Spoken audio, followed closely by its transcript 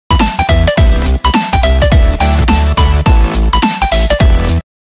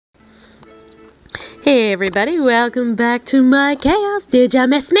Hey everybody, welcome back to my chaos. Did ya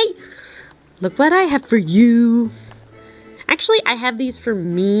miss me? Look what I have for you. Actually, I have these for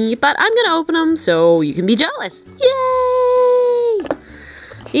me, but I'm gonna open them so you can be jealous. Yay!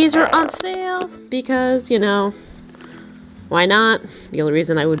 These are on sale because, you know, why not? The only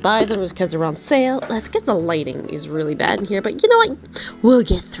reason I would buy them is because they're on sale. Let's get the lighting is really bad in here, but you know what? We'll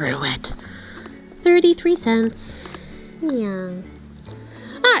get through it. 33 cents. Yeah.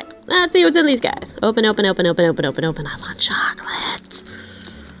 Alright, let's see what's in these guys. Open. I want chocolate.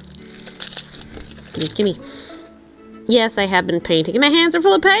 Gimme. Yes, I have been painting. My hands are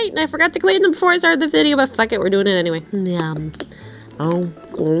full of paint, and I forgot to clean them before I started the video, but fuck it, we're doing it anyway. Yum. Oh.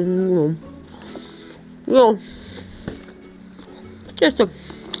 Just to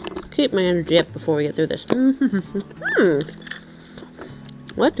keep my energy up before we get through this.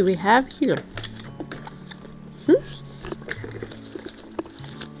 What do we have here?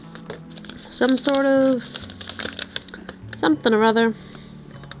 Some sort of something or other.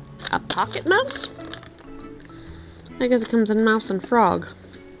 A pocket mouse? I guess it comes in mouse and frog.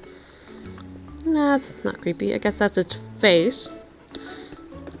 Nah, that's not creepy. I guess that's its face.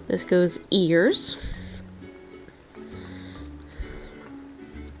 This goes ears.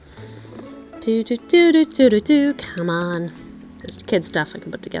 Do. Come on. Just kid stuff I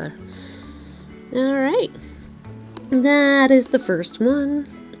can put together. Alright. That is the first one.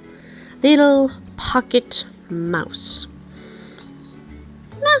 Little pocket mouse.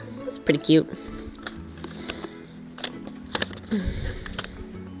 That's pretty cute.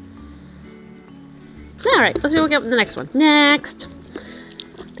 Alright, let's go get the next one. Next!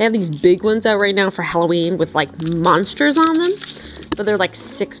 They have these big ones out right now for Halloween with like monsters on them. But they're like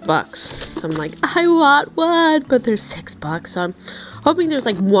 $6. So I'm like, I want one! But they're $6. So I'm hoping there's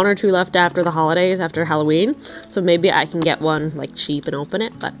like one or two left after the holidays, after Halloween. So maybe I can get one like cheap and open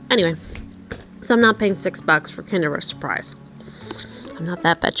it. But anyway. So I'm not paying $6 for Kinder Surprise. I'm not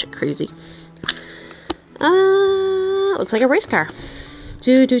that batshit crazy. Looks like a race car.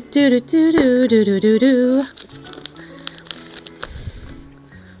 Do.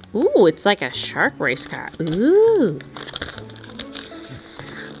 Ooh, it's like a shark race car. Ooh.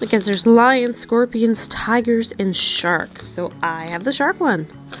 Because there's lions, scorpions, tigers, and sharks. So I have the shark one.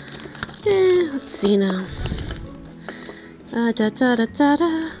 Let's see now.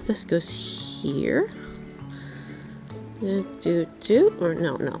 This goes here. Or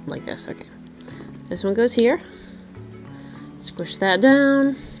no, like this. Okay. This one goes here. Squish that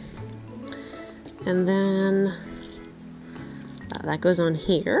down. And then that goes on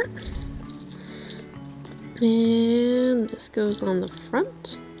here. And this goes on the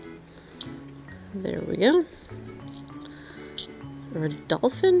front. There we go. Or a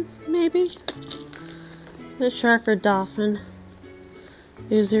dolphin, maybe? A shark or dolphin.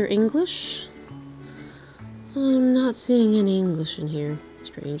 Is there English? I'm not seeing any English in here,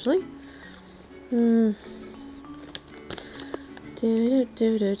 strangely.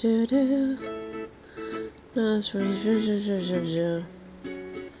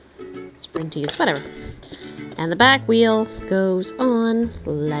 Sprinties, whatever. And the back wheel goes on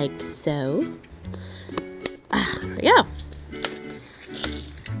like so. There we go.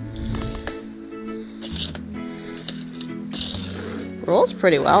 Rolls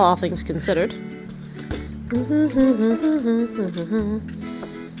pretty well, all things considered. Where'd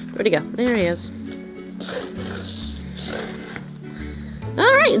he go? There he is.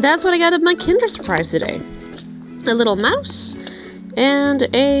 Alright, that's what I got at my Kinder Surprise today. A little mouse and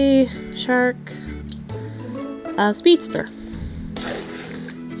a shark speedster.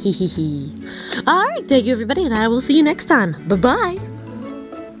 Hee. Alright, thank you everybody, and I will see you next time. Bye-bye.